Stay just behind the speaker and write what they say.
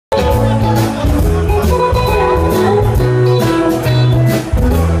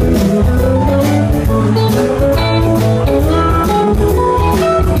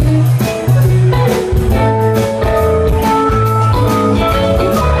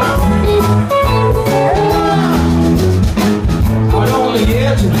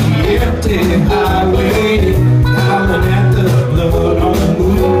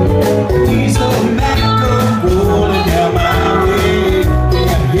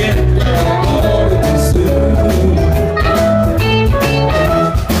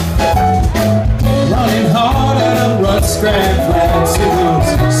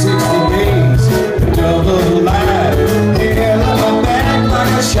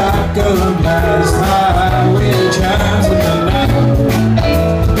shotgun blast, highway chimes in the night.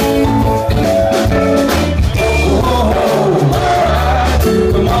 Oh, alright,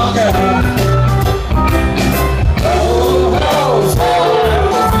 Cucamonga. Oh,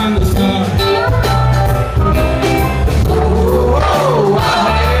 stars in the sun. Oh, I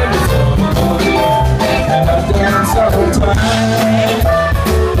had the sun and I dance all the time.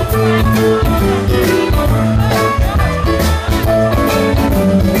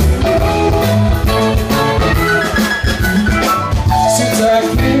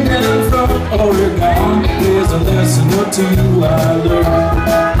 Oregon, there's a lesson or two I learned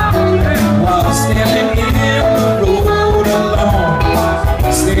while standing in the road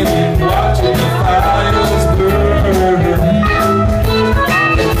alone, standing watching the fires burn.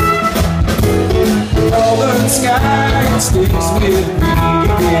 Northern sky sticks with me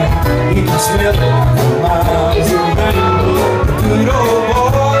again, you can smell it for miles around. The good old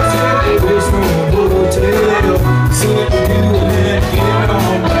boys in the West Room Hotel said to do it get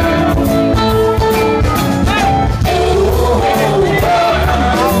on down.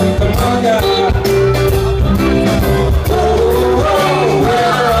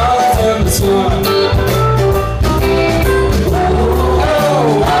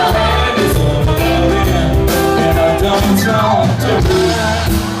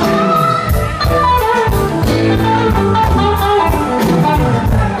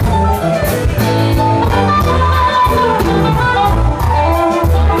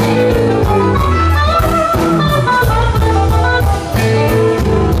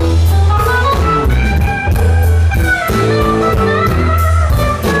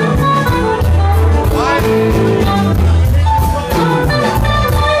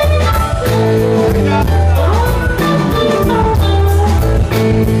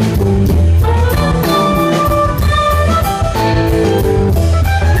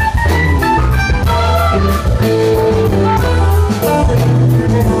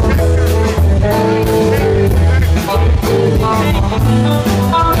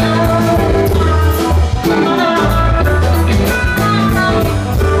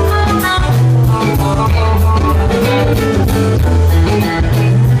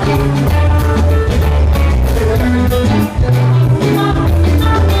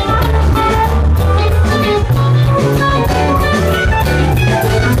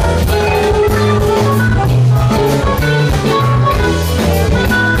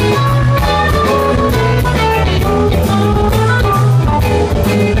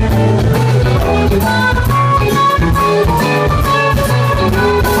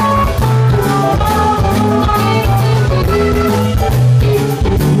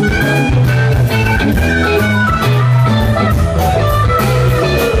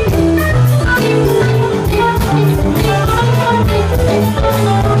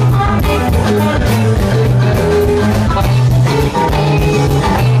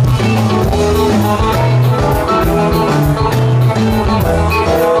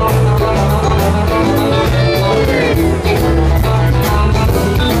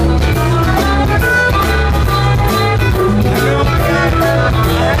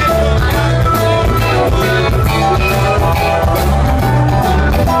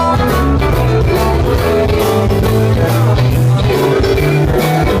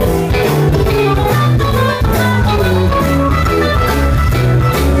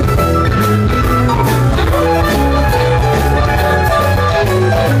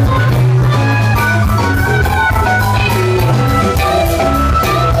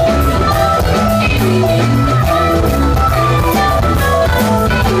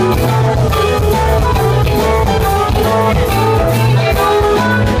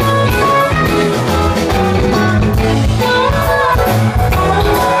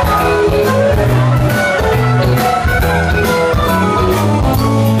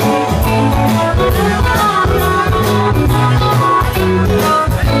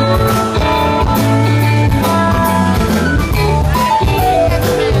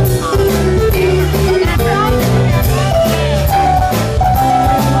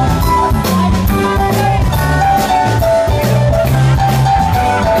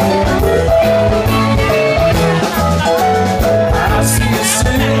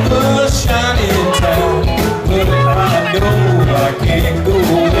 can't go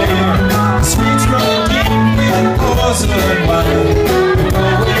there. The streets run deep with poison.